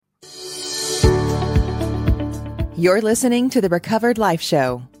You're listening to the Recovered Life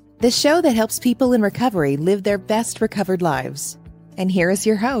Show, the show that helps people in recovery live their best recovered lives. And here is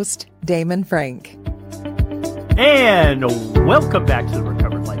your host, Damon Frank. And welcome back to the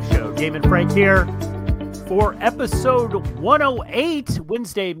Recovered Life Show. Damon Frank here for episode 108,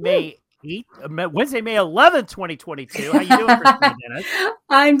 Wednesday, May 11th, 2022. How you doing, Christina Dennis?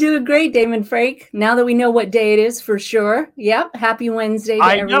 I'm doing great, Damon Frank. Now that we know what day it is for sure. Yep. Happy Wednesday to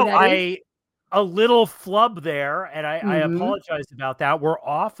everybody. A little flub there, and I apologize about that. We're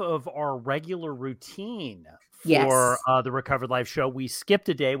off of our regular routine for the Recovered Life Show. We skipped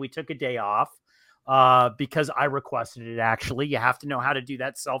a day. We took a day off because I requested it, actually. You have to know how to do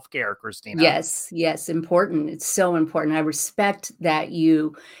that self-care, Christina. Yes, important. It's so important. I respect that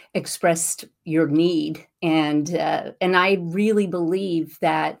you expressed your need, and I really believe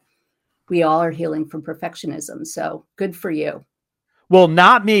that we all are healing from perfectionism. So good for you. Well,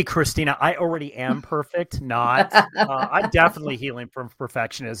 not me, Christina. I already am perfect. I'm definitely healing from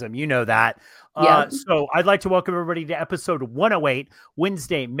perfectionism. You know that. So I'd like to welcome everybody to episode 108,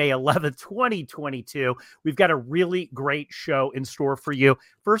 Wednesday, May 11th, 2022. We've got a really great show in store for you.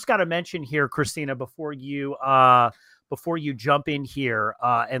 First, got to mention here, Christina, before you jump in here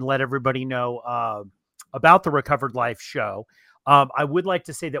and let everybody know about the Recovered Life Show, I would like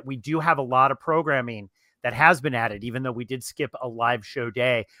to say that we do have a lot of programming that has been added, even though we did skip a live show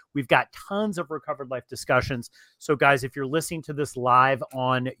day. We've got tons of Recovered Life discussions. So guys, if you're listening to this live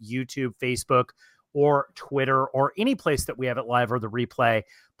on YouTube, Facebook, or Twitter, or any place that we have it live or the replay,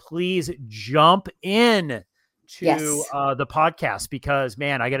 please jump in to the podcast because,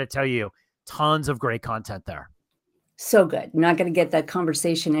 man, I got to tell you, tons of great content there. So good. I'm not going to get that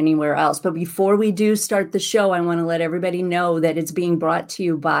conversation anywhere else. But before we do start the show, I want to let everybody know that it's being brought to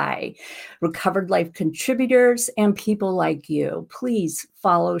you by Recovered Life contributors and people like you. Please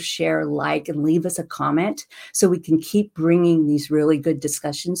follow, share, like, and leave us a comment so we can keep bringing these really good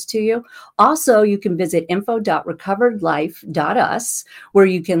discussions to you. Also, you can visit info.recoveredlife.us, where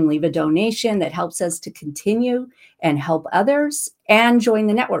you can leave a donation that helps us to continue and help others, and join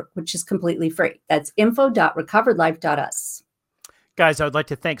the network, which is completely free. That's info.recoveredlife.us. Guys, I would like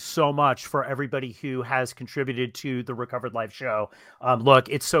to thank so much for everybody who has contributed to the Recovered Life Show. Look,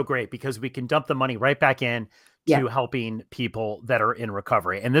 it's so great because we can dump the money right back in to helping people that are in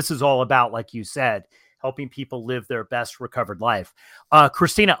recovery. And this is all about, like you said, helping people live their best recovered life.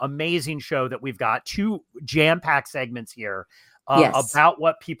 Christina, amazing show that we've got. 2 jam-packed segments here about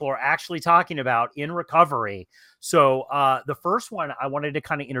what people are actually talking about in recovery. So the first one I wanted to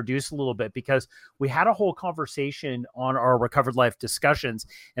kind of introduce a little bit because we had a whole conversation on our Recovered Life discussions,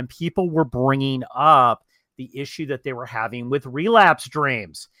 and people were bringing up the issue that they were having with relapse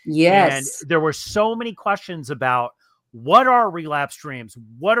dreams. Yes. And there were so many questions about what are relapse dreams?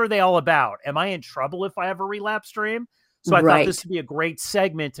 What are they all about? Am I in trouble if I have a relapse dream? So I thought this would be a great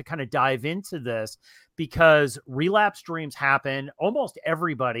segment to kind of dive into this because relapse dreams happen. Almost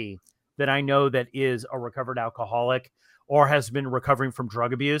everybody that I know that is a recovered alcoholic or has been recovering from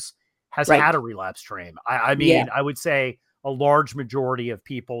drug abuse has had a relapse dream. I mean, I would say a large majority of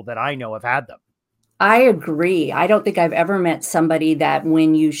people that I know have had them. I agree. I don't think I've ever met somebody that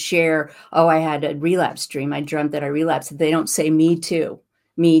when you share, oh, I had a relapse dream, I dreamt that I relapsed, they don't say, me too.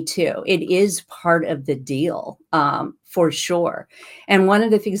 Me too. It is part of the deal, for sure. And one of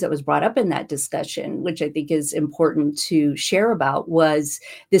the things that was brought up in that discussion, which I think is important to share about, was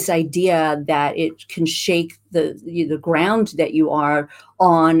this idea that it can shake the ground that you are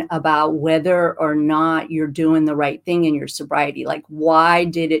on about whether or not you're doing the right thing in your sobriety. Like, why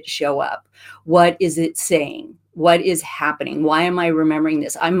did it show up? What is it saying? What is happening? Why am I remembering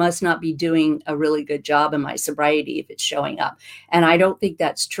this? I must not be doing a really good job in my sobriety if it's showing up. And I don't think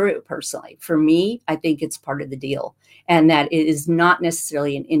that's true personally. For me, I think it's part of the deal. And that it is not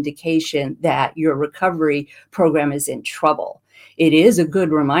necessarily an indication that your recovery program is in trouble. It is a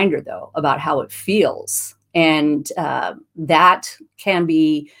good reminder, though, about how it feels. And that can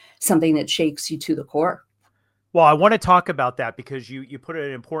be something that shakes you to the core. Well, I want to talk about that because you put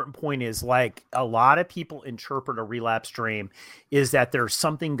an important point is like a lot of people interpret a relapse dream is that there's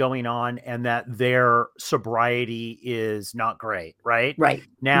something going on and that their sobriety is not great, right? Right.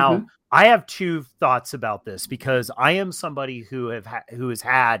 Now, I have 2 thoughts about this because I am somebody who has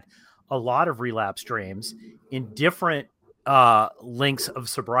had a lot of relapse dreams in different lengths of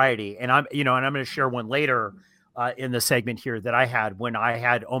sobriety. And I'm going to share one later in the segment here that I had when I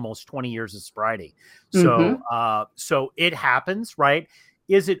had almost 20 years of sobriety. So, so it happens, right?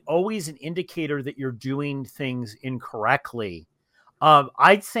 Is it always an indicator that you're doing things incorrectly?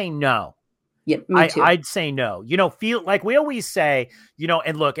 I'd say no. Yeah, me too. I'd say no. Feel like we always say,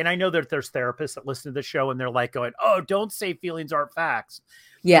 and look, and I know that there's therapists that listen to the show and they're like going, oh, don't say feelings aren't facts.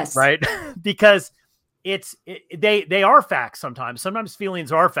 Yes. Right. Because they are facts sometimes. Sometimes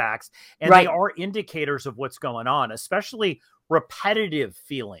feelings are facts, and they are indicators of what's going on, especially repetitive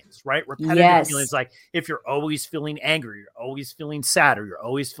feelings, right? Repetitive feelings, like if you're always feeling angry, you're always feeling sad, or you're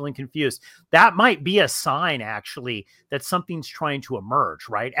always feeling confused, that might be a sign actually that something's trying to emerge,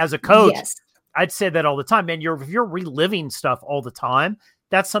 right? As a coach, I'd say that all the time, man. If you're reliving stuff all the time,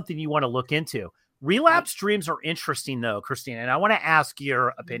 that's something you want to look into. Relapse dreams are interesting though, Christina, and I want to ask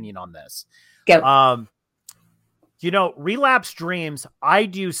your opinion on this. Go. Relapse dreams, I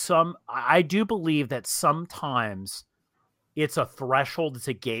do believe that sometimes it's a threshold, it's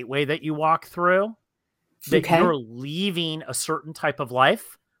a gateway that you walk through, that you're leaving a certain type of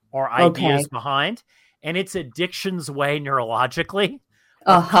life or ideas behind, and it's addiction's way neurologically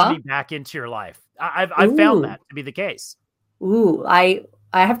of coming back into your life. I've found that to be the case. Ooh, I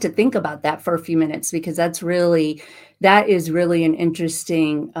have to think about that for a few minutes, because that is really an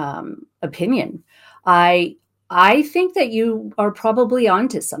interesting opinion. I think that you are probably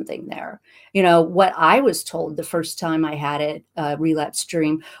onto something there. What I was told the first time I had a relapse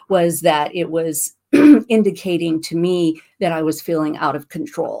dream was that it was indicating to me that I was feeling out of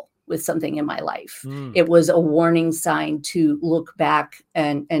control with something in my life. It was a warning sign to look back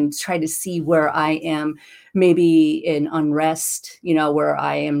and try to see where I am, maybe in unrest, where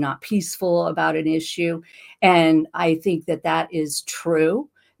I am not peaceful about an issue. And I think that is true,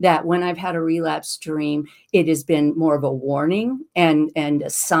 that when I've had a relapse dream, it has been more of a warning and a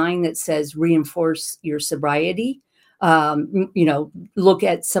sign that says reinforce your sobriety. Look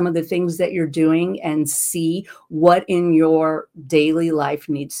at some of the things that you're doing and see what in your daily life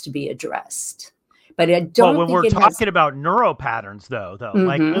needs to be addressed. But I don't when we're talking about neuropatterns, though,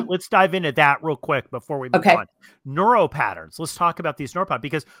 like let's dive into that real quick before we move on. Neuropatterns. Let's talk about these neuropatterns,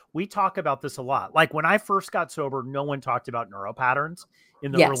 because we talk about this a lot. Like when I first got sober, no one talked about neuropatterns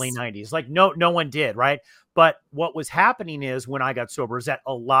in the early 90s. Like no one did, right? But what was happening is when I got sober is that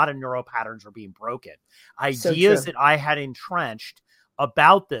a lot of neuropatterns are being broken. Ideas that I had entrenched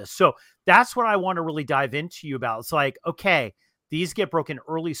about this. So that's what I want to really dive into you about. It's like, okay, these get broken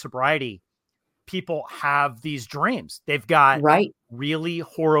early sobriety. People have these dreams. They've got really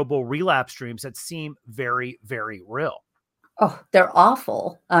horrible relapse dreams that seem very, very real. Oh, they're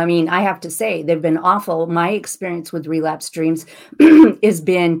awful. I mean, I have to say they've been awful. My experience with relapse dreams has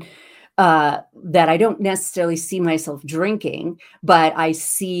been that I don't necessarily see myself drinking, but I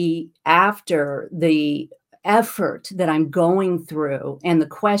see after the effort that I'm going through and the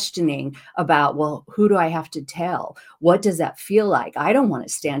questioning about, well, who do I have to tell? What does that feel like? I don't want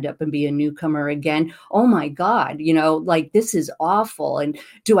to stand up and be a newcomer again. Oh my God, like this is awful. And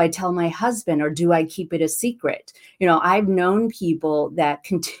do I tell my husband or do I keep it a secret? I've known people that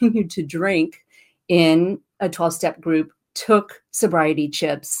continued to drink in a 12-step group, took sobriety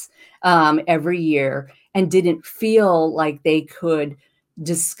chips every year, and didn't feel like they could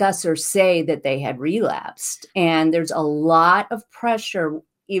discuss or say that they had relapsed. And there's a lot of pressure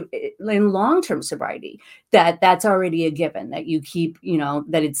in long-term sobriety that's already a given, that you keep,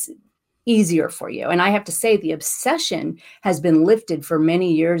 that it's easier for you. And I have to say the obsession has been lifted for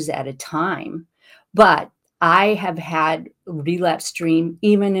many years at a time, but I have had relapse dream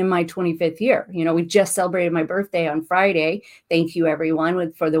even in my 25th year. We just celebrated my birthday on Friday. Thank you,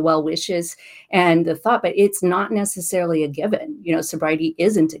 everyone, for the well wishes and the thought, but it's not necessarily a given. Sobriety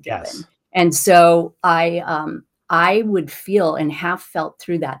isn't a given. Yes. And so I would feel and have felt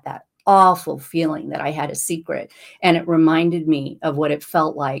through that awful feeling that I had a secret. And it reminded me of what it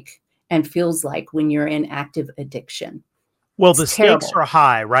felt like and feels like when you're in active addiction. Well, the stakes are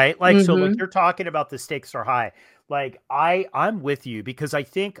high, right? Like, so like you're talking about the stakes are high. Like I'm with you, because I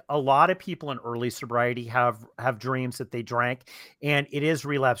think a lot of people in early sobriety have dreams that they drank, and it is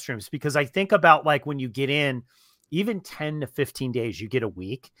relapse dreams, because I think about like when you get in even 10 to 15 days, you get a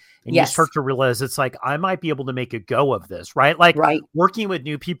week and you start to realize it's like, I might be able to make a go of this, right? Like working with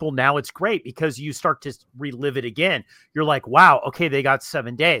new people now, it's great because you start to relive it again. You're like, wow, okay, they got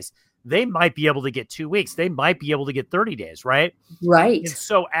 7 days. They might be able to get 2 weeks. They might be able to get 30 days. Right. Right. And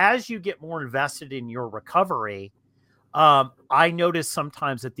so as you get more invested in your recovery, I notice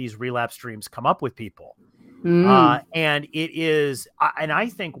sometimes that these relapse dreams come up with people. And it is, and I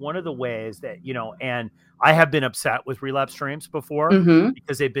think one of the ways that, and I have been upset with relapse dreams before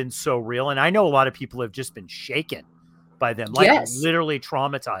because they've been so real. And I know a lot of people have just been shaken by them, like literally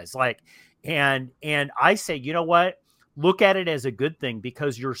traumatized, like, and I say, you know what? Look at it as a good thing,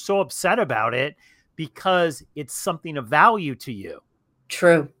 because you're so upset about it because it's something of value to you.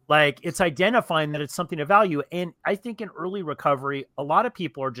 True. Like, it's identifying that it's something of value. And I think in early recovery, a lot of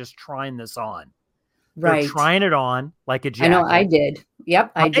people are just trying this on. They're Right. trying it on like a I know I jacket. did.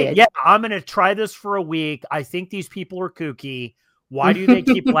 Yep, I did. Yeah, I'm going to try this for a week. I think these people are kooky. Why do they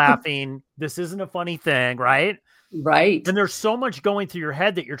keep laughing? This isn't a funny thing, right? Right. And there's so much going through your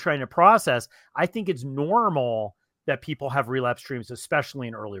head that you're trying to process. I think it's normal that people have relapse dreams, especially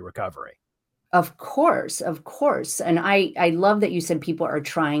in early recovery. Of course, of course. And I love that you said people are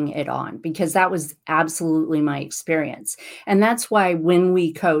trying it on, because that was absolutely my experience. And that's why when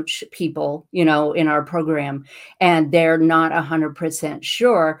we coach people, in our program, and they're not 100%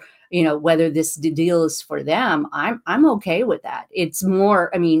 sure, whether this deal is for them, I'm okay with that. It's more,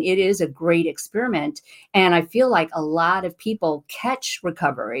 it is a great experiment. And I feel like a lot of people catch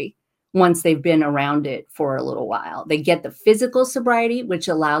recovery once they've been around it for a little while. They get the physical sobriety, which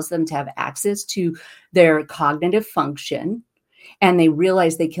allows them to have access to their cognitive function, and they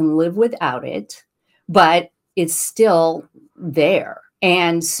realize they can live without it, but it's still there.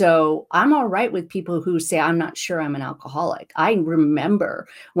 And so I'm all right with people who say, I'm not sure I'm an alcoholic. I remember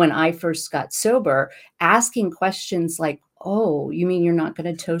when I first got sober, asking questions like, oh, you mean you're not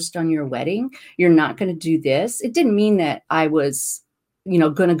going to toast on your wedding? You're not going to do this? It didn't mean that I was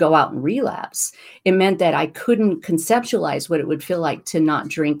going to go out and relapse. It meant that I couldn't conceptualize what it would feel like to not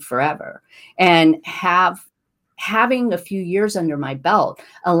drink forever. And having a few years under my belt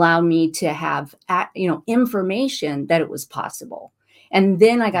allowed me to have, information that it was possible. And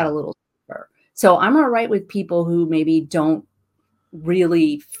then I got a little deeper. So I'm all right with people who maybe don't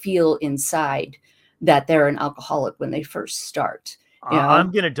really feel inside that they're an alcoholic when they first start. I'm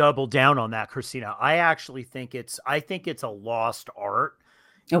going to double down on that, Christina. I actually think it's a lost art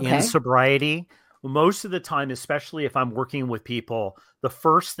in sobriety. Most of the time, especially if I'm working with people, the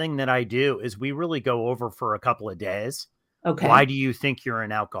first thing that I do is we really go over for a couple of days. Okay. Why do you think you're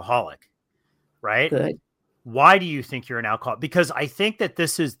an alcoholic? Right? Good. Why do you think you're an alcoholic? Because I think that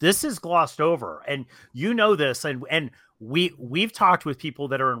this is glossed over, and this, and we've talked with people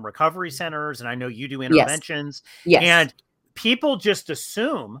that are in recovery centers, and I know you do interventions. Yes. And people just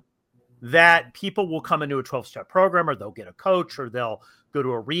assume that people will come into a 12-step program, or they'll get a coach, or they'll go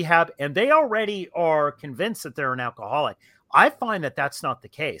to a rehab, and they already are convinced that they're an alcoholic. I find that that's not the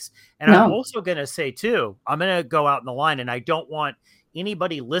case. And I'm also going to say too, I'm going to go out in the line, and I don't want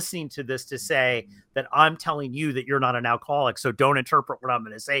anybody listening to this to say that I'm telling you that you're not an alcoholic. So don't interpret what I'm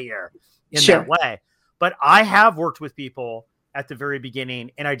going to say here in that way. But I have worked with people at the very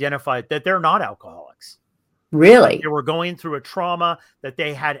beginning and identified that they're not alcoholics. Really? They were going through a trauma, that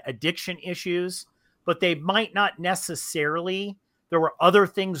they had addiction issues, but they might not necessarily, there were other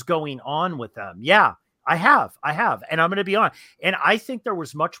things going on with them. Yeah, I have. And I'm going to be honest. And I think there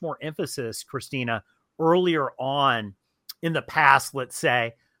was much more emphasis, Christina, earlier on in the past, let's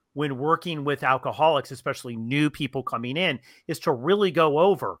say, when working with alcoholics, especially new people coming in, is to really go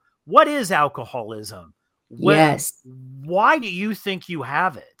over, what is alcoholism? Why do you think you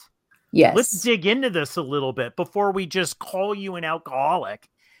have it? Yes. Let's dig into this a little bit before we just call you an alcoholic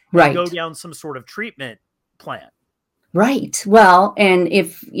and go down some sort of treatment plan. Right. Well, and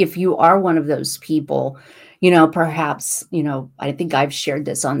if you are one of those people, perhaps, I think I've shared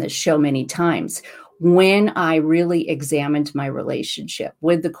this on this show many times. When I really examined my relationship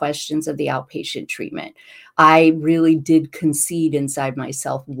with the questions of the outpatient treatment, I really did concede inside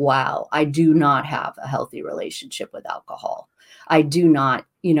myself, wow, I do not have a healthy relationship with alcohol. I do not,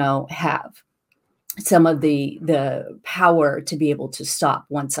 have some of the power to be able to stop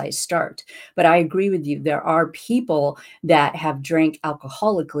once I start. But I agree with you. There are people that have drank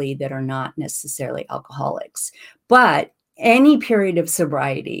alcoholically that are not necessarily alcoholics. But any period of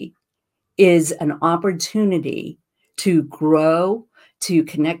sobriety is an opportunity to grow, to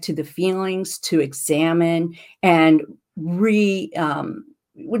connect to the feelings, to examine, and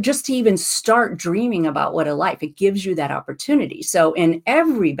just to even start dreaming about what a life. It gives you that opportunity. So, and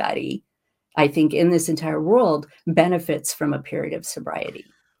everybody, I think, in this entire world benefits from a period of sobriety.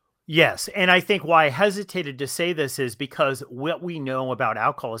 Yes. And I think why I hesitated to say this is because what we know about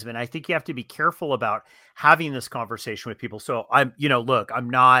alcoholism, and I think you have to be careful about having this conversation with people. So I'm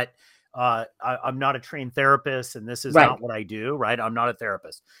not a trained therapist, and this is not what I do, right? I'm not a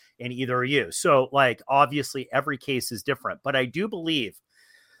therapist, and either are you. So obviously every case is different, but I do believe,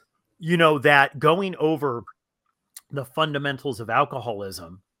 that going over the fundamentals of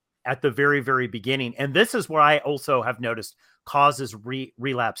alcoholism at the very, very beginning, and this is where I also have noticed causes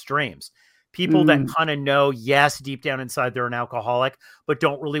relapse dreams. People that kind of know, yes, deep down inside they're an alcoholic, but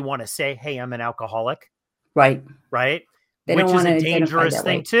don't really want to say, hey, I'm an alcoholic. Right. Right. They Which don't is want a to dangerous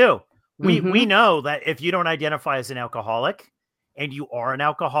thing too. We know that if you don't identify as an alcoholic and you are an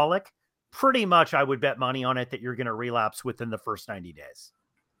alcoholic, pretty much I would bet money on it that you're going to relapse within the first 90 days.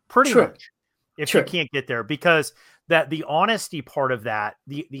 Pretty much. If you can't get there, because the honesty part of that,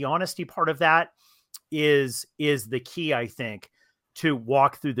 the honesty part of that is the key, I think, to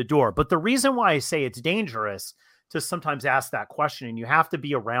walk through the door. But the reason why I say it's dangerous to sometimes ask that question, and you have to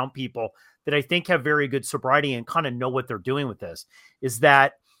be around people that I think have very good sobriety and kind of know what they're doing with this, is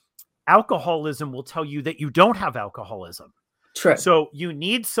that alcoholism will tell you that you don't have alcoholism. True. So you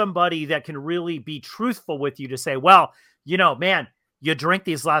need somebody that can really be truthful with you to say, well, man, you drink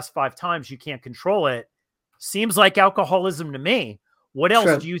these last 5 times, you can't control it. Seems like alcoholism to me. What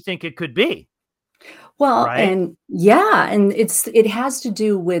else do you think it could be? Well, right? And it has to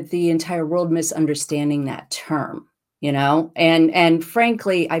do with the entire world misunderstanding that term, and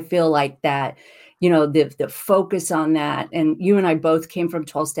frankly, I feel like that, the focus on that, and you and I both came from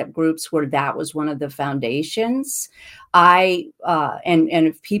 12-step groups where that was one of the foundations. And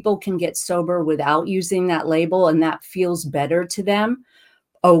if people can get sober without using that label and that feels better to them,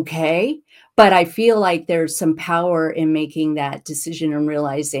 okay. But I feel like there's some power in making that decision and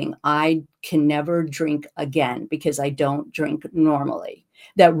realizing I can never drink again because I don't drink normally.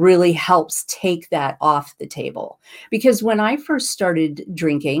 That really helps take that off the table. Because when I first started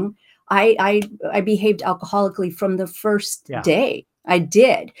drinking, I behaved alcoholically from the first day. I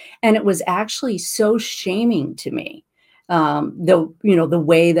did. And it was actually so shaming to me. The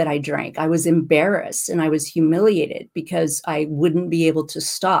way that I drank, I was embarrassed and I was humiliated because I wouldn't be able to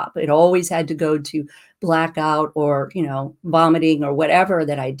stop. It always had to go to blackout or, vomiting or whatever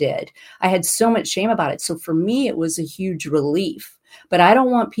that I did. I had so much shame about it. So for me, it was a huge relief, but I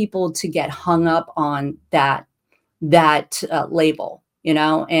don't want people to get hung up on that label, and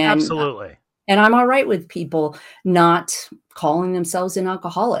absolutely. And I'm all right with people not calling themselves an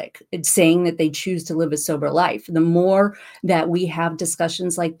alcoholic. It's saying that they choose to live a sober life. The more that we have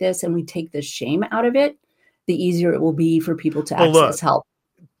discussions like this and we take the shame out of it, the easier it will be for people to access help.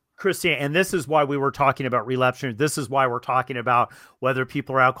 Christine, and this is why we were talking about relapse. This is why we're talking about whether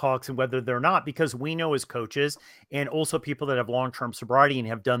people are alcoholics and whether they're not, because we know as coaches and also people that have long-term sobriety and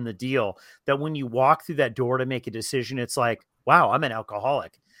have done the deal that when you walk through that door to make a decision, it's like, wow, I'm an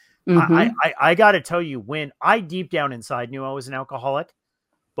alcoholic. Mm-hmm. I got to tell you, when I deep down inside knew I was an alcoholic,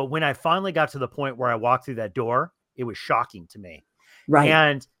 but when I finally got to the point where I walked through that door, it was shocking to me. Right.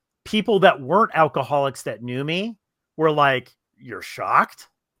 And people that weren't alcoholics that knew me were like, you're shocked?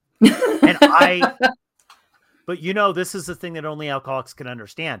 And but this is the thing that only alcoholics can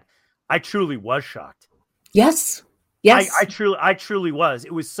understand. I truly was shocked. Yes. I truly was.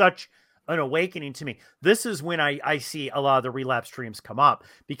 It was such an awakening to me. This is when I see a lot of the relapse dreams come up,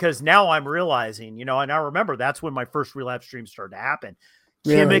 because now I'm realizing, and I remember that's when my first relapse dreams started to happen.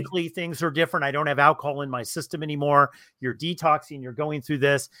 Really? Chemically, things are different. I don't have alcohol in my system anymore. You're detoxing, you're going through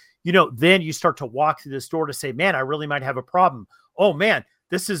this, then you start to walk through this door to say, man, I really might have a problem. Oh man,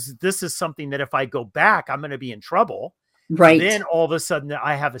 this is something that if I go back, I'm going to be in trouble. Right. Then all of a sudden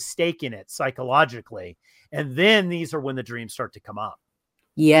I have a stake in it psychologically. And then these are when the dreams start to come up.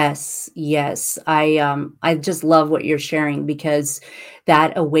 Yes. I just love what you're sharing, because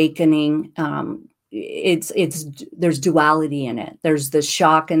that awakening, there's duality in it. There's the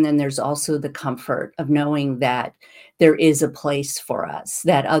shock, and then there's also the comfort of knowing that there is a place for us,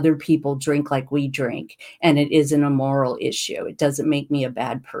 that other people drink like we drink, and it isn't a moral issue. It doesn't make me a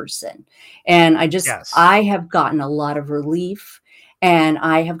bad person. And I have gotten a lot of relief, and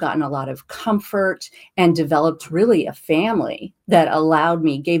I have gotten a lot of comfort, and developed really a family that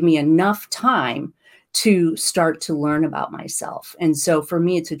gave me enough time to start to learn about myself. And so for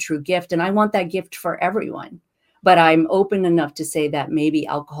me, it's a true gift, and I want that gift for everyone. But I'm open enough to say that maybe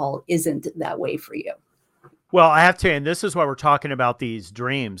alcohol isn't that way for you. Well, I have to, and this is why we're talking about these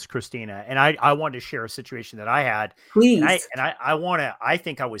dreams, Christina. And I wanted to share a situation that I had. Please. I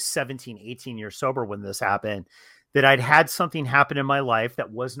think I was 17, 18 years sober when this happened, that I'd had something happen in my life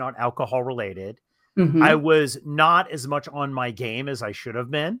that was not alcohol related. Mm-hmm. I was not as much on my game as I should have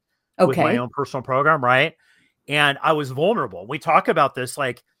been with my own personal program. Right. And I was vulnerable. We talk about this,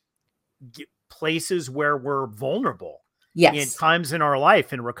 like places where we're vulnerable. Yes. In times in our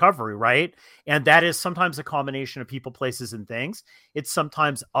life in recovery, right? And that is sometimes a combination of people, places, and things. It's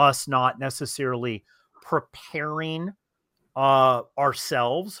sometimes us not necessarily preparing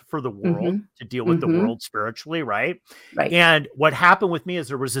ourselves for the world, to deal with the world spiritually, right? Right. And what happened with me is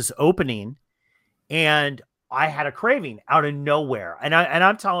there was this opening, and I had a craving out of nowhere. And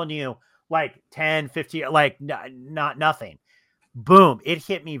I'm telling you, like 10, 15, like not nothing. Boom. It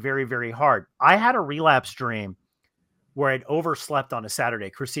hit me very, very hard. I had a relapse dream where I'd overslept on a Saturday.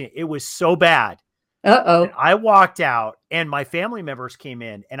 Christina, it was so bad Uh-oh. And I walked out and my family members came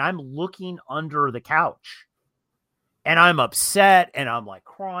in and I'm looking under the couch and I'm upset and I'm like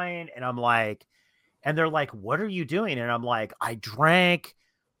crying and I'm like, and they're like, what are you doing? And I'm like, I drank.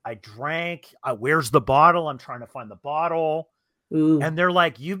 Where's the bottle? I'm trying to find the bottle. Ooh. And they're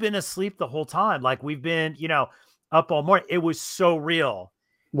like, you've been asleep the whole time. Like we've been, up all morning. It was so real.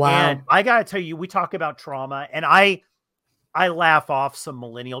 And Wow. I got to tell you, we talk about trauma and I laugh off some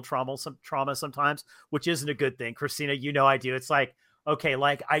millennial trauma sometimes, which isn't a good thing. Christina, I do. It's like, okay,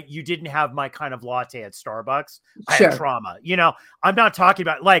 like you didn't have my kind of latte at Starbucks. I Sure. had trauma. I'm not talking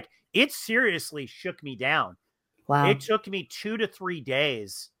about like it seriously shook me down. Wow. It took me 2 to 3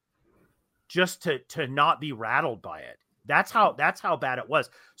 days just to not be rattled by it. That's how bad it was.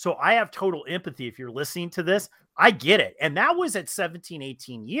 So I have total empathy. If you're listening to this, I get it. And that was at 17,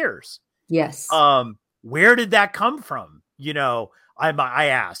 18 years. Yes. Where did that come from? I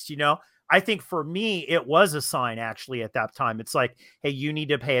asked, I think for me, it was a sign actually at that time. It's like, hey, you need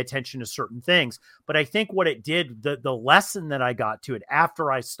to pay attention to certain things. But I think what it did, the lesson that I got to it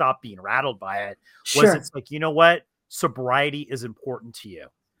after I stopped being rattled by it was It's like, you know what? Sobriety is important to you.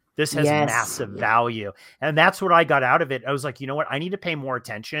 This has massive value. And that's what I got out of it. I was like, you know what? I need to pay more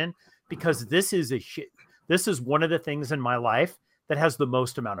attention because this is one of the things in my life that has the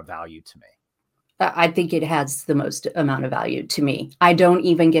most amount of value to me. I think it has the most amount of value to me. I don't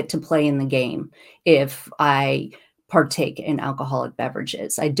even get to play in the game if I partake in alcoholic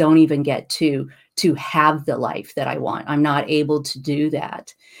beverages. I don't even get to have the life that I want. I'm not able to do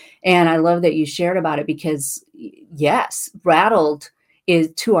that. And I love that you shared about it because yes, rattled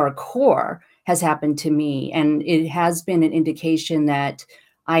is to our core has happened to me. And it has been an indication that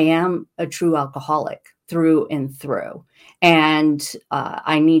I am a true alcoholic through and through. And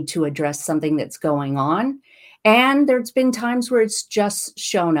I need to address something that's going on. And there's been times where it's just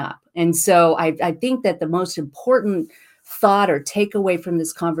shown up. And so I think that the most important thought or takeaway from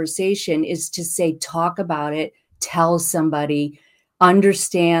this conversation is to say, talk about it, tell somebody,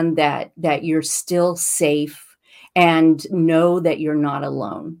 understand that you're still safe and know that you're not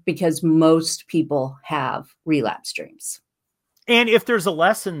alone because most people have relapse dreams. And if there's a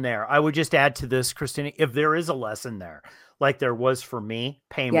lesson there, I would just add to this, Christina, if there is a lesson there, like there was for me,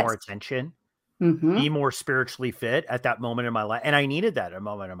 pay more attention, be more spiritually fit at that moment in my life. And I needed that at a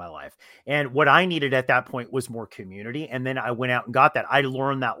moment in my life. And what I needed at that point was more community. And then I went out and got that. I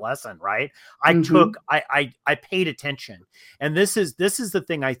learned that lesson, right? I paid attention. And this is the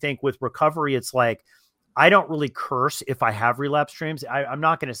thing I think with recovery. It's like, I don't really curse if I have relapse dreams. I'm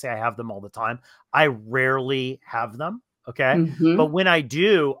not going to say I have them all the time. I rarely have them. Okay. But when I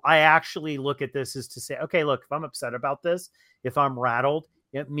do, I actually look at this as to say, okay, look, if I'm upset about this, if I'm rattled,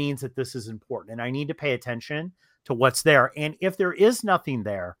 it means that this is important and I need to pay attention to what's there. And if there is nothing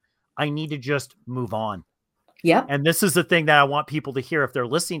there, I need to just move on. Yeah. And this is the thing that I want people to hear if they're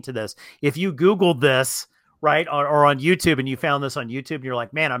listening to this. If you Googled this, right, or on YouTube and you found this on YouTube and you're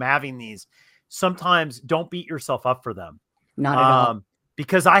like, man, I'm having these, sometimes don't beat yourself up for them. Not at all.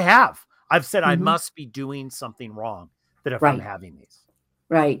 Because I've said I must be doing something wrong that if I'm having these.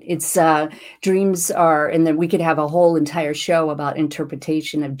 Right. It's dreams are, and then we could have a whole entire show about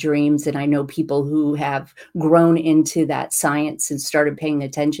interpretation of dreams. And I know people who have grown into that science and started paying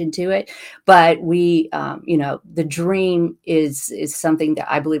attention to it. But we, the dream is something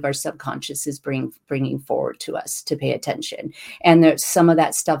that I believe our subconscious is bringing forward to us to pay attention. And there's some of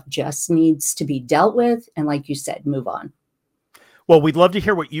that stuff just needs to be dealt with. And like you said, move on. Well, we'd love to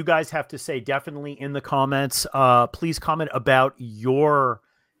hear what you guys have to say. Definitely in the comments. Please comment about your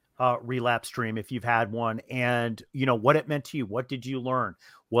relapse dream if you've had one, and what it meant to you. What did you learn?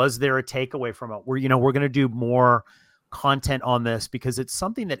 Was there a takeaway from it? We're going to do more content on this because it's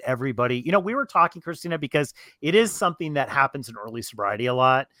something that everybody. We were talking, Christina, because it is something that happens in early sobriety a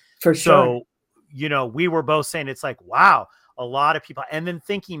lot. For sure. So we were both saying it's like, wow, a lot of people. And then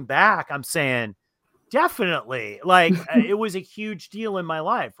thinking back, I'm saying. Definitely. Like it was a huge deal in my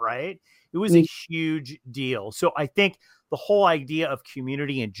life, right? It was a huge deal. So I think the whole idea of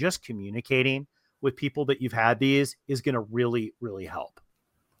community and just communicating with people that you've had these is going to really, really help.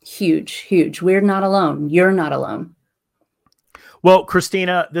 Huge, huge. We're not alone. You're not alone. Well,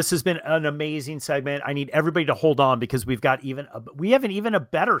 Christina, this has been an amazing segment. I need everybody to hold on because we have even a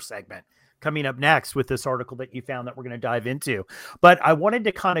better segment coming up next with this article that you found that we're going to dive into. But I wanted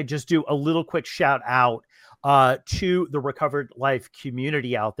to kind of just do a little quick shout out to the Recovered Life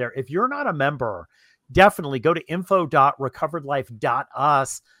community out there. If you're not a member, definitely go to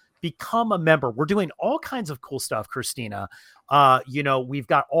info.recoveredlife.us, become a member. We're doing all kinds of cool stuff, Christina. We've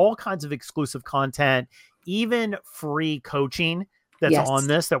got all kinds of exclusive content, even free coaching that's on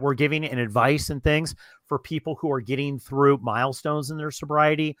this, that we're giving and advice and things for people who are getting through milestones in their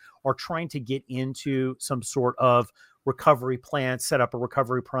sobriety or trying to get into some sort of recovery plan, set up a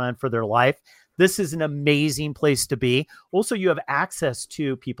recovery plan for their life. This is an amazing place to be. Also, you have access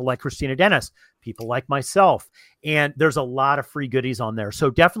to people like Christina Dennis, people like myself, and there's a lot of free goodies on there. So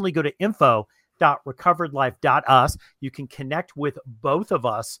definitely go to info.recoveredlife.us. You can connect with both of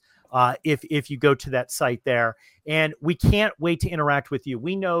us if you go to that site there. And we can't wait to interact with you.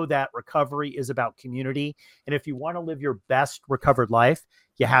 We know that recovery is about community. And if you want to live your best recovered life,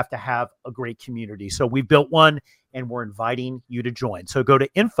 you have to have a great community. So we built one and we're inviting you to join. So go to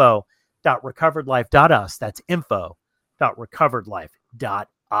info.recoveredlife.us. That's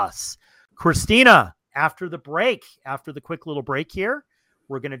info.recoveredlife.us. Christina, after the quick little break here,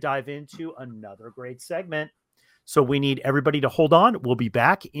 we're going to dive into another great segment. So we need everybody to hold on. We'll be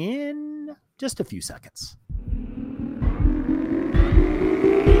back in just a few seconds.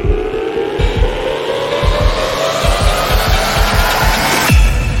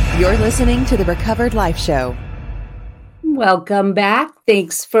 You're listening to the Recovered Life Show. Welcome back.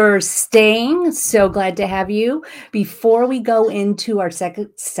 Thanks for staying. So glad to have you. Before we go into our second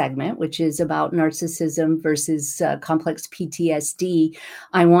segment, which is about narcissism versus complex PTSD,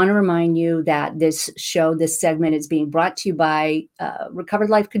 I want to remind you that this segment is being brought to you by Recovered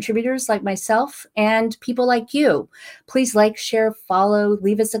Life contributors like myself and people like you. Please like, share, follow,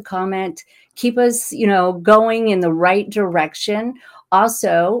 leave us a comment, keep us, going in the right direction.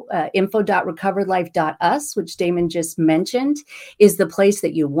 Also, info.recoveredlife.us, which Damon just mentioned, is the place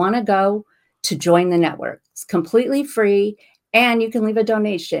that you want to go to join the network. It's completely free, and you can leave a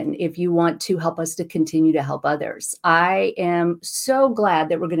donation if you want to help us to continue to help others. I am so glad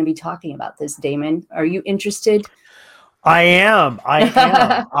that we're going to be talking about this, Damon. Are you interested? I am.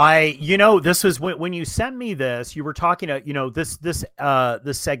 This was when you sent me this, you were talking to,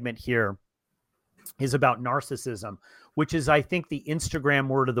 this segment here is about narcissism, which is, I think, the Instagram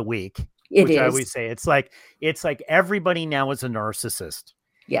word of the week. I always say, it's like everybody now is a narcissist.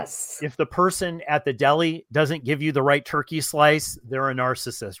 Yes. If the person at the deli doesn't give you the right turkey slice, they're a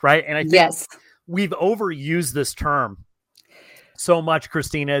narcissist, right? And I think we've overused this term so much,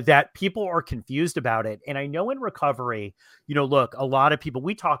 Christina, that people are confused about it. And I know in recovery, look, a lot of people,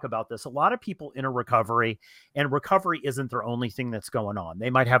 we talk about this, a lot of people in a recovery, and recovery isn't their only thing that's going on. They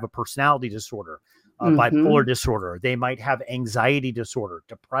might have a personality disorder, bipolar disorder. They might have anxiety disorder,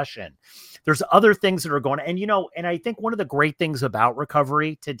 depression. There's other things that are going on. And I think one of the great things about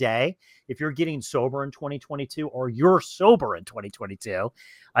recovery today, if you're getting sober in 2022, or you're sober in 2022,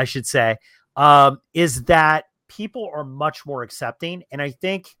 I should say, is that people are much more accepting. And I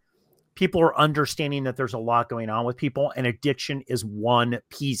think people are understanding that there's a lot going on with people, and addiction is one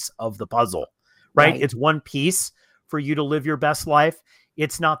piece of the puzzle, right? It's one piece for you to live your best life.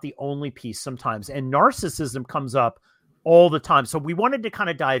 It's not the only piece sometimes. And narcissism comes up all the time. So we wanted to kind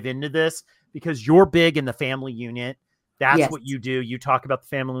of dive into this because you're big in the family unit. That's what you do. You talk about the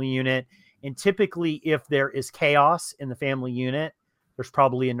family unit. And typically, if there is chaos in the family unit, there's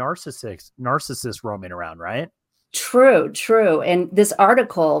probably a narcissist roaming around, right? True. And this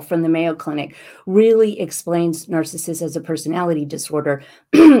article from the Mayo Clinic really explains narcissism as a personality disorder.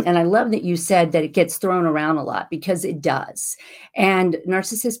 And I love that you said that it gets thrown around a lot, because it does. And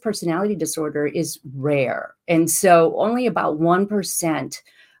narcissist personality disorder is rare. And so only about 1%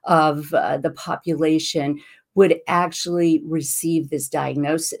 of the population would actually receive this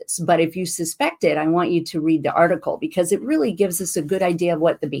diagnosis. But if you suspect it, I want you to read the article, because it really gives us a good idea of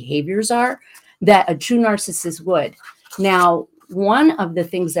what the behaviors are that a true narcissist would. Now, one of the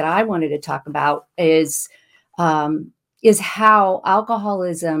things that I wanted to talk about is how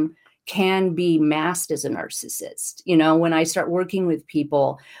alcoholism can be masked as a narcissist. When I start working with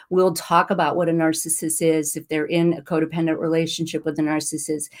people, we'll talk about what a narcissist is, if they're in a codependent relationship with a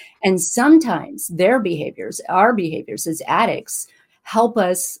narcissist. And sometimes our behaviors as addicts help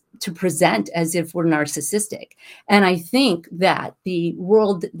us to present as if we're narcissistic. And I think that the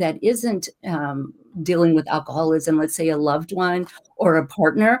world that isn't dealing with alcoholism, let's say a loved one or a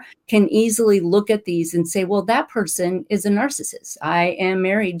partner, can easily look at these and say, well, that person is a narcissist. I am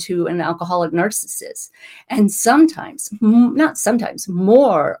married to an alcoholic narcissist. And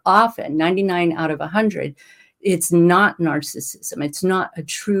more often, 99 out of 100, it's not narcissism. It's not a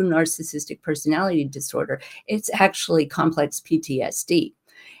true narcissistic personality disorder. It's actually complex PTSD.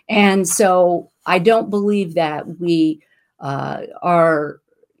 And so I don't believe that we are,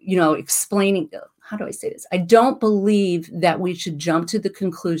 explaining, how do I say this? I don't believe that we should jump to the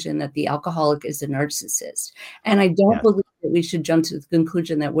conclusion that the alcoholic is a narcissist. And I don't believe that we should jump to the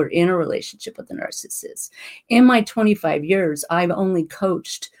conclusion that we're in a relationship with a narcissist. In my 25 years, I've only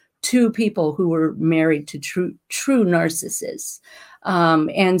coached 2 people who were married to true narcissists.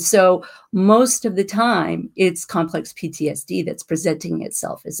 And so most of the time it's complex PTSD that's presenting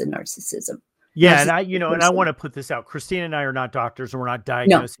itself as a narcissism. Yeah. And I want to put this out. Christina and I are not doctors, and we're not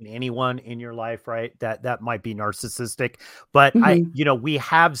diagnosing anyone in your life, right? That might be narcissistic, but we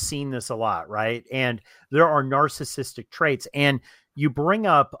have seen this a lot, right? And there are narcissistic traits, and you bring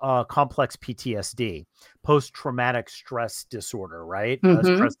up complex PTSD, post-traumatic stress disorder, right?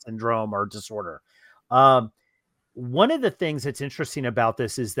 Stress syndrome or disorder. One of the things that's interesting about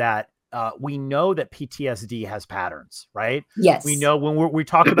this is that we know that PTSD has patterns, right? Yes. We know when we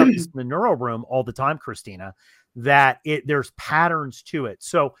talk about this in the neuro room all the time, Christina, that there's patterns to it.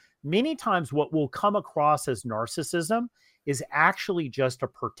 So many times what we'll come across as narcissism is actually just a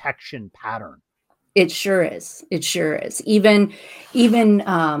protection pattern. It sure is. It sure is. Even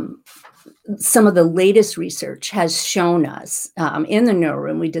some of the latest research has shown us in the neuro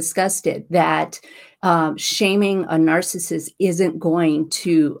room, we discussed it, that shaming a narcissist isn't going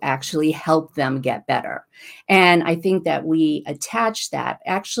to actually help them get better. And I think that we attach that.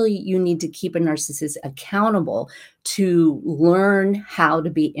 Actually, you need to keep a narcissist accountable to learn how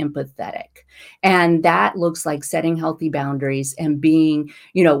to be empathetic. And that looks like setting healthy boundaries and being,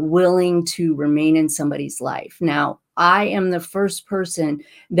 willing to remain in somebody's life. Now, I am the first person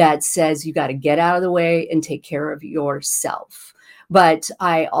that says you got to get out of the way and take care of yourself. But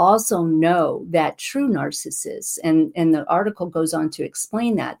I also know that true narcissists, and the article goes on to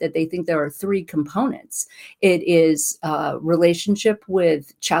explain that they think there are 3 components. It is relationship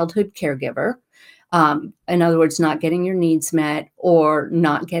with childhood caregiver. In other words, not getting your needs met or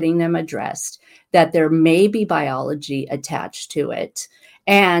not getting them addressed, that there may be biology attached to it,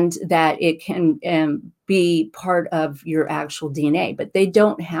 and that it can be part of your actual DNA, but they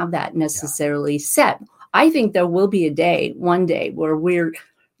don't have that necessarily set. I think there will be one day where we're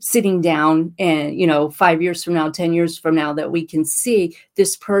sitting down and, 5 years from now, 10 years from now, that we can see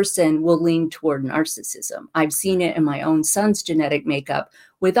this person will lean toward narcissism. I've seen it in my own son's genetic makeup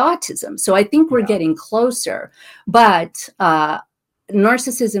with autism. So I think we're getting closer, but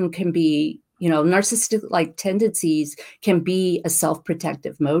narcissism can be, narcissistic-like tendencies can be a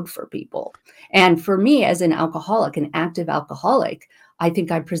self-protective mode for people. And for me, as an alcoholic, an active alcoholic, I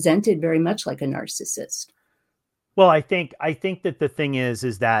think I presented very much like a narcissist. Well, I think that the thing is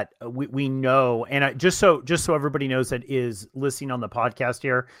that we know, and just so everybody knows that is listening on the podcast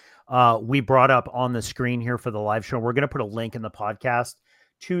here, we brought up on the screen here for the live show. We're going to put a link in the podcast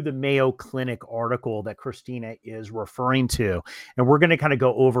to the Mayo Clinic article that Christina is referring to, and we're going to kind of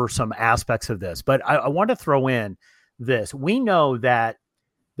go over some aspects of this. But I want to throw in this: we know that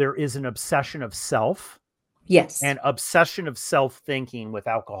there is an obsession of self. Yes. And obsession of self-thinking with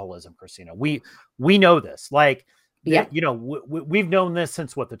alcoholism, Christina. We know this. Like, we've known this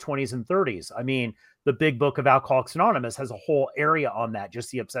since the 20s and 30s. I mean, the big book of Alcoholics Anonymous has a whole area on that, just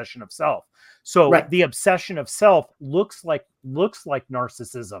the obsession of self. So the obsession of self looks like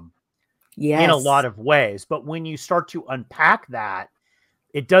narcissism in a lot of ways. But when you start to unpack that,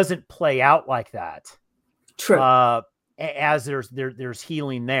 it doesn't play out like that. True. As there's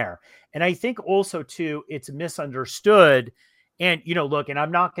healing there. And I think also too, it's misunderstood. And, look, and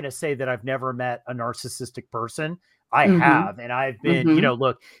I'm not going to say that I've never met a narcissistic person. I have. And I've been,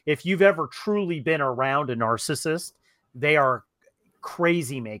 look, if you've ever truly been around a narcissist, they are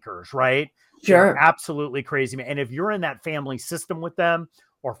crazy makers, right? Sure. They're absolutely crazy. And if you're in that family system with them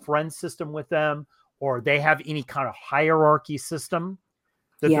or friend system with them, or they have any kind of hierarchy system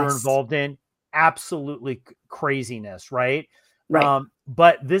that they're involved in, absolutely craziness, right? Right.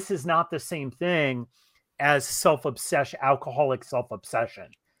 But this is not the same thing as alcoholic self-obsession.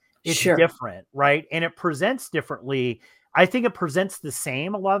 It's different, right? And it presents differently. I think it presents the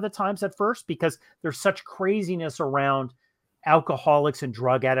same a lot of the times at first, because there's such craziness around alcoholics and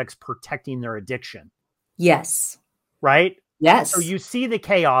drug addicts protecting their addiction. Yes. Right? Yes. So you see the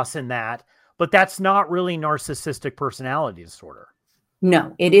chaos in that, but that's not really narcissistic personality disorder.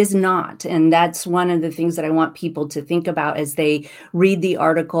 No, it is not. And that's one of the things that I want people to think about as they read the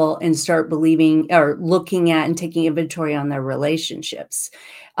article and start believing or looking at and taking inventory on their relationships.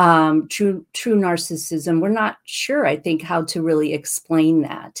 True narcissism, we're not sure, I think, how to really explain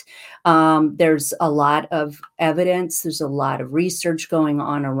that. There's a lot of evidence. There's a lot of research going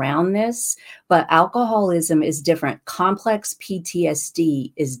on around this, but alcoholism is different. Complex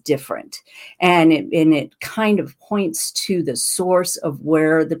PTSD is different. And it kind of points to the source of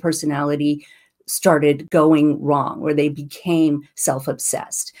where the personality started going wrong, where they became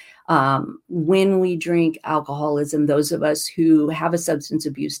self-obsessed. When we drink alcoholism, those of us who have a substance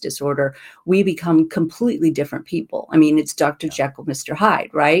abuse disorder, we become completely different people. I mean, it's Dr. Jekyll, Mr. Hyde,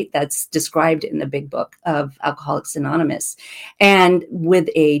 right? That's described in the big book of Alcoholics Anonymous. And with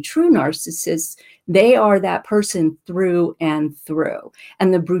a true narcissist, they are that person through and through.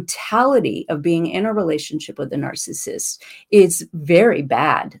 And the brutality of being in a relationship with a narcissist is very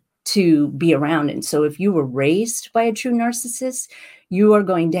bad to be around. And so if you were raised by a true narcissist, you are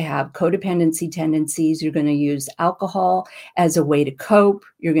going to have codependency tendencies. You're going to use alcohol as a way to cope.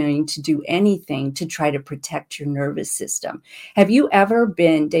 You're going to do anything to try to protect your nervous system. Have you ever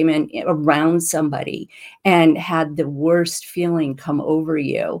been, Damon, around somebody and had the worst feeling come over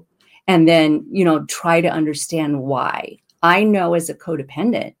you and then, try to understand why? I know as a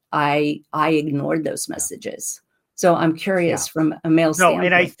codependent, I ignored those messages. So I'm curious from a male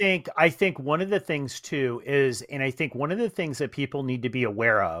standpoint. And I think one of the things too is, and I think one of the things that people need to be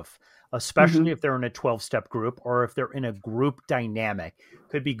aware of, especially if they're in a 12-step group or if they're in a group dynamic,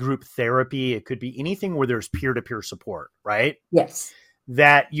 could be group therapy. It could be anything where there's peer-to-peer support, right? Yes.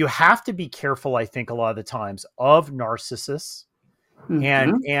 That you have to be careful, I think, a lot of the times of narcissists.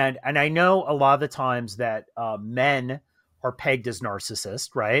 And I know a lot of the times that men are pegged as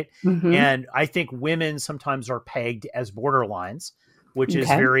narcissists, right? And I think women sometimes are pegged as borderlines, which is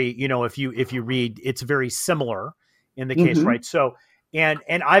very, if you read, it's very similar in the case, right? So, and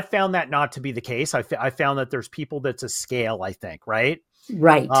I found that not to be the case. I found that there's people that's a scale, I think, right?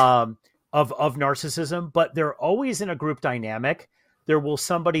 Right. Of narcissism, but they're always in a group dynamic. There will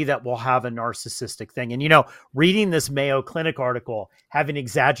somebody that will have a narcissistic thing. And, reading this Mayo Clinic article, have an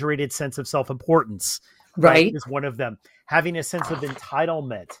exaggerated sense of self-importance, right, is one of them. Having a sense of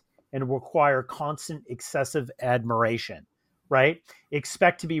entitlement and require constant excessive admiration, right?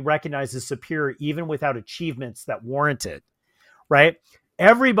 Expect to be recognized as superior even without achievements that warrant it, right?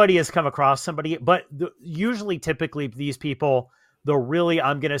 Everybody has come across somebody, but usually, typically, these people,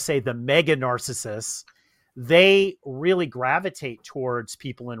 I'm going to say the mega narcissists, they really gravitate towards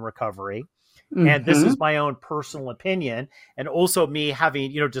people in recovery. And this is my own personal opinion. And also me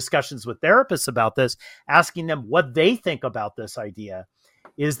having, discussions with therapists about this, asking them what they think about this idea,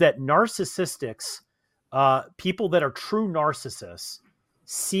 is that narcissistics, people that are true narcissists,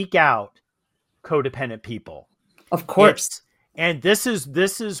 seek out codependent people. Of course. And this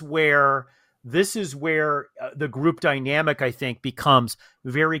is where the group dynamic, I think, becomes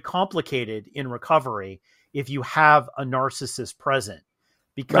very complicated in recovery if you have a narcissist present.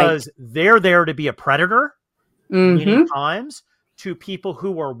 Because they're there to be a predator many times to people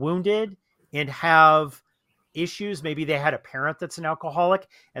who are wounded and have issues. Maybe they had a parent that's an alcoholic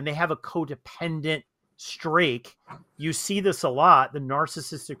and they have a codependent streak. You see this a lot. The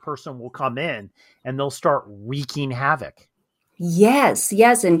narcissistic person will come in and they'll start wreaking havoc. Yes.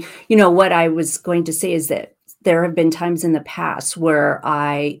 And what I was going to say is that there have been times in the past where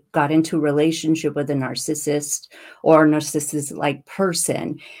I got into a relationship with a narcissist or narcissist-like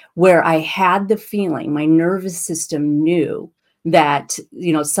person where I had the feeling, my nervous system knew that,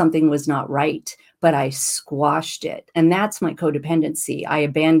 something was not right, but I squashed it. And that's my codependency. I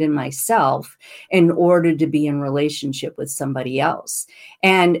abandoned myself in order to be in relationship with somebody else.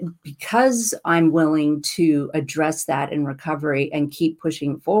 And because I'm willing to address that in recovery and keep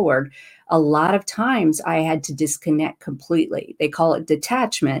pushing forward, a lot of times I had to disconnect completely. They call it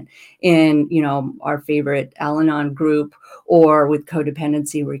detachment in, our favorite Al-Anon group, or with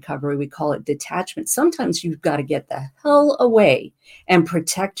codependency recovery, we call it detachment. Sometimes you've got to get the hell away and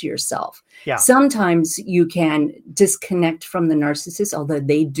protect yourself. Yeah. Sometimes you can disconnect from the narcissist, although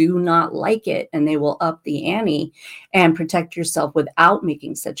they do not like it, and they will up the ante, and protect yourself without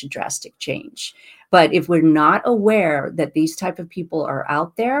making such a drastic change. But if we're not aware that these type of people are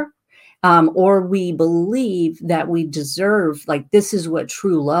out there, or we believe that we deserve, like, this is what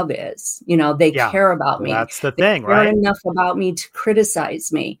true love is. They care about me. That's the thing, they right? care enough about me to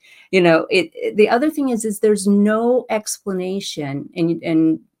criticize me. The other thing is there's no explanation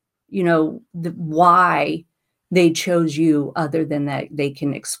and why they chose you other than that they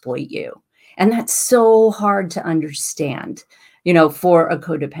can exploit you. And that's so hard to understand, for a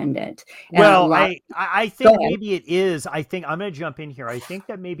codependent. Well, I think maybe it is. I think I'm going to jump in here. I think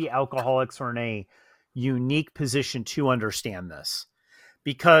that maybe alcoholics are in a unique position to understand this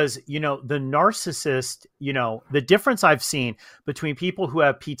because, the narcissist, the difference I've seen between people who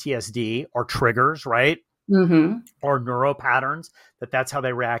have PTSD or triggers, right? Or neuro patterns, that's how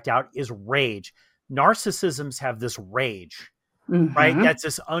they react out, is rage. Narcissisms have this rage, right? That's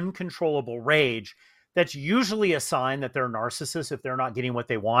this uncontrollable rage. That's usually a sign that they're narcissists if they're not getting what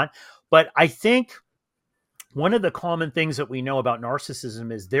they want. But I think one of the common things that we know about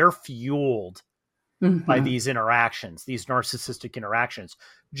narcissism is they're fueled by these interactions, these narcissistic interactions,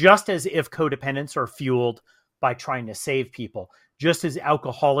 just as if codependents are fueled by trying to save people, just as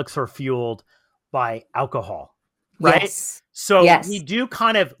alcoholics are fueled by alcohol, right? Yes. So Yes. we do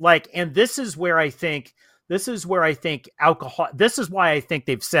kind of like, and this is why I think alcohol, this is why I think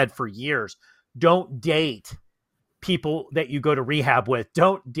they've said for years, don't date people that you go to rehab with.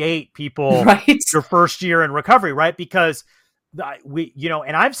 Don't date people your first year in recovery, right? Because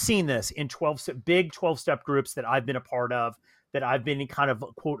and I've seen this in big 12-step groups that I've been a part of, that I've been in kind of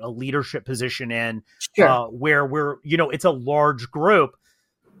quote a leadership position in, where we're, it's a large group,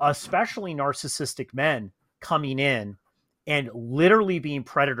 especially narcissistic men coming in and literally being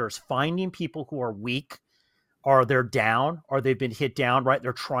predators, finding people who are weak, or they're down, or they've been hit down, right?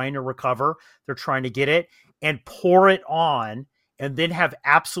 They're trying to recover. They're trying to get it and pour it on, and then have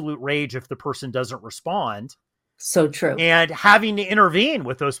absolute rage if the person doesn't respond. So true. And having to intervene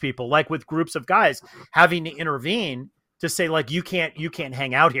with those people, like with groups of guys, having to intervene to say, like, you can't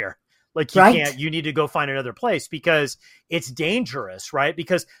hang out here. Like, you need to go find another place, because it's dangerous, right?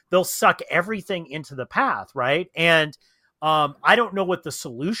 Because they'll suck everything into the path, right? And I don't know what the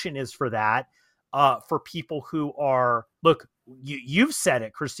solution is for that, for people who are, look, you've said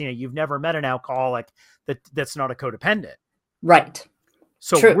it, Christina, you've never met an alcoholic that's not a codependent. Right.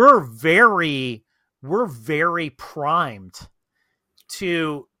 So True. we're very primed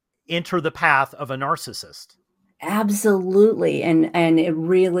to enter the path of a narcissist. Absolutely. And it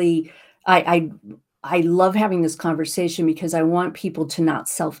really, I love having this conversation, because I want people to not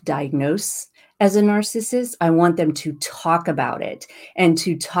self-diagnose as a narcissist. I want them to talk about it, and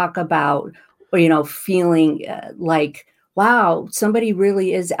to talk about, feeling like, wow, somebody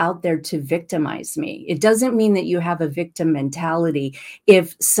really is out there to victimize me. It doesn't mean that you have a victim mentality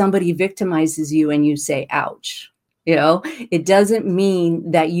if somebody victimizes you and you say, ouch. It doesn't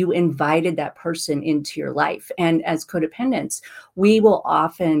mean that you invited that person into your life. And as codependents, we will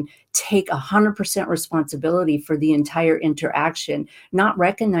often take 100% responsibility for the entire interaction, not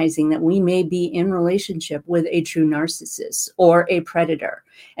recognizing that we may be in relationship with a true narcissist or a predator.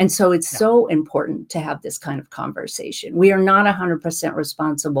 And so it's so important to have this kind of conversation. We are not 100%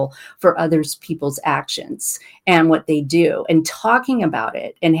 responsible for others people's actions and what they do, and talking about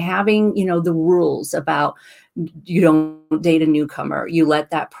it, and having, the rules about, you don't date a newcomer. You let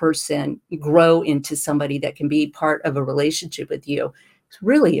that person grow into somebody that can be part of a relationship with you. It's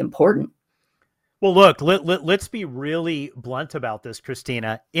really important. Well, look, let's be really blunt about this,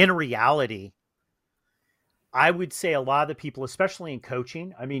 Christina. In reality, I would say a lot of the people, especially in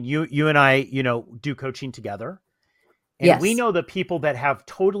coaching, I mean, you and I, do coaching together. And we know the people that have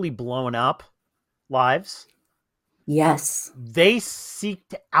totally blown up lives. Yes. They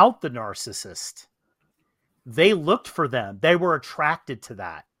seeked out the narcissist. They looked for them. They were attracted to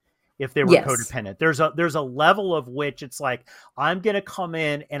that. If they were codependent, there's a level of which it's like, I'm going to come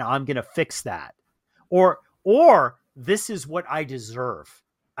in and I'm going to fix that. Or this is what I deserve.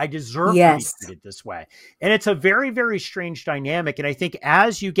 I deserve to be treated this way. And it's a very, very strange dynamic. And I think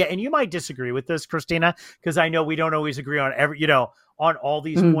as you get, and you might disagree with this, Christina, because I know we don't always agree on on all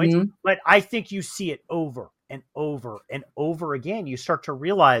these points, but I think you see it over and over and over again. You start to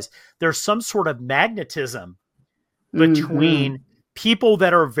realize there's some sort of magnetism between people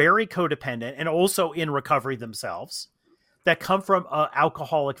that are very codependent and also in recovery themselves, that come from an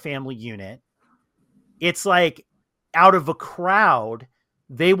alcoholic family unit. It's like, out of a crowd,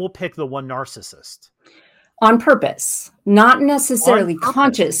 they will pick the one narcissist. On purpose, not necessarily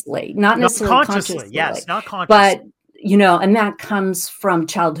consciously, not consciously. Yes, not consciously. But, and that comes from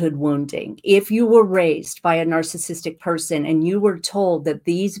childhood wounding. If you were raised by a narcissistic person and you were told that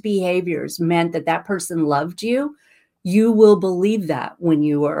these behaviors meant that that person loved you, you will believe that when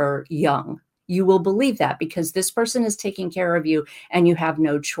you are young. You will believe that because this person is taking care of you and you have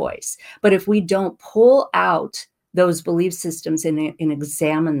no choice. But if we don't pull out those belief systems and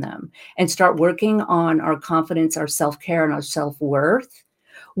examine them and start working on our confidence, our self-care, and our self-worth,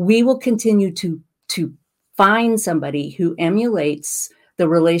 we will continue to find somebody who emulates the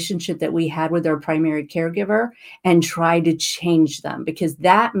relationship that we had with our primary caregiver and try to change them, because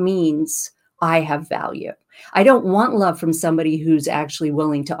that means I have value. I don't want love from somebody who's actually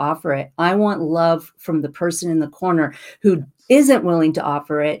willing to offer it. I want love from the person in the corner who isn't willing to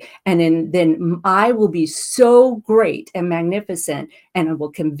offer it. And then I will be so great and magnificent, and I will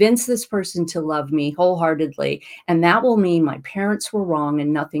convince this person to love me wholeheartedly. And that will mean my parents were wrong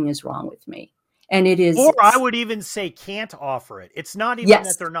and nothing is wrong with me. And it is. Or I would even say can't offer it. It's not even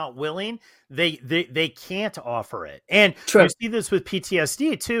that they're not willing. They can't offer it. And you see this with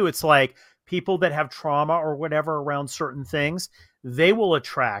PTSD too. It's like, people that have trauma or whatever around certain things, they will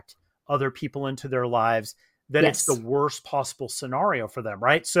attract other people into their lives that it's the worst possible scenario for them,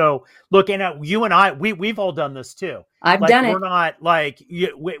 right? So look, and you and I, we've all done this too. I've done it. We're not like,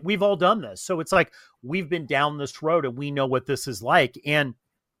 we've all done this. So it's like, we've been down this road and we know what this is like. And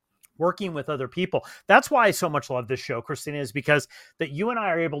working with other people. That's why I so much love this show, Christina, is because that you and I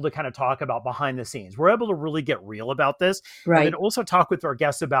are able to kind of talk about behind the scenes. We're able to really get real about this. Right. And then also talk with our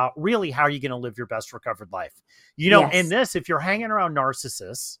guests about really how you're going to live your best recovered life. You know, and this, if you're hanging around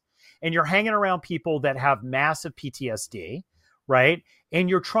narcissists and you're hanging around people that have massive PTSD, right? And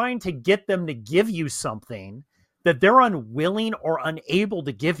you're trying to get them to give you something that they're unwilling or unable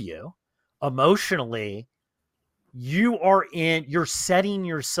to give you emotionally, you're setting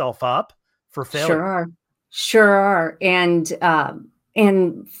yourself up for failure. Sure are. And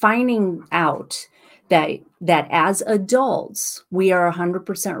finding out that as adults, we are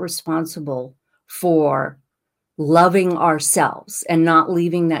 100% responsible for loving ourselves and not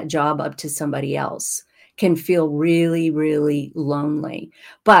leaving that job up to somebody else can feel really, really lonely.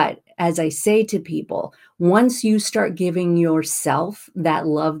 But as I say to people, once you start giving yourself that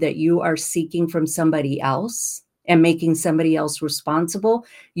love that you are seeking from somebody else, and making somebody else responsible,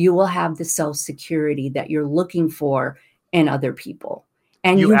 you will have the self-security that you're looking for in other people.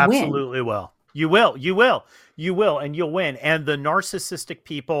 And you absolutely will. You will, and you'll win. And the narcissistic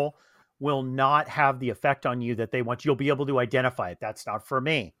people will not have the effect on you that they want. You'll be able to identify it. That's not for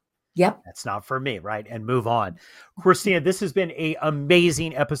me. Yep. That's not for me, right? And move on. Christina, this has been an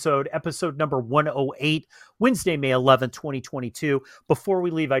amazing episode number 108, Wednesday, May 11th, 2022. Before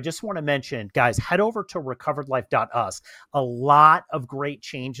we leave, I just want to mention, guys, head over to recoveredlife.us. A lot of great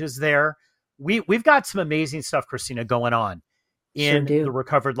changes there. We've got some amazing stuff, Christina, going on in the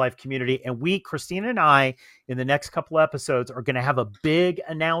Recovered Life community. And Christina and I, in the next couple of episodes, are going to have a big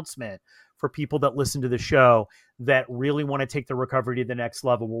announcement for people that listen to the show that really want to take the recovery to the next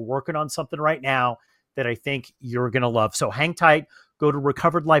level. We're working on something right now that I think you're going to love. So hang tight, go to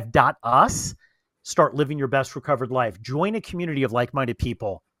recoveredlife.us, start living your best recovered life. Join a community of like-minded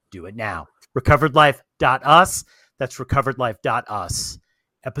people. Do it now. Recoveredlife.us. That's recoveredlife.us.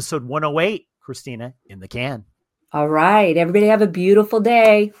 Episode 108, Christina, in the can. All right. Everybody have a beautiful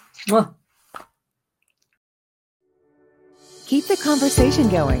day. Mwah. Keep the conversation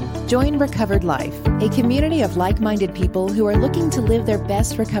going. Join Recovered Life, a community of like-minded people who are looking to live their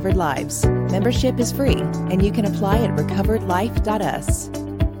best recovered lives. Membership is free, and you can apply at recoveredlife.us.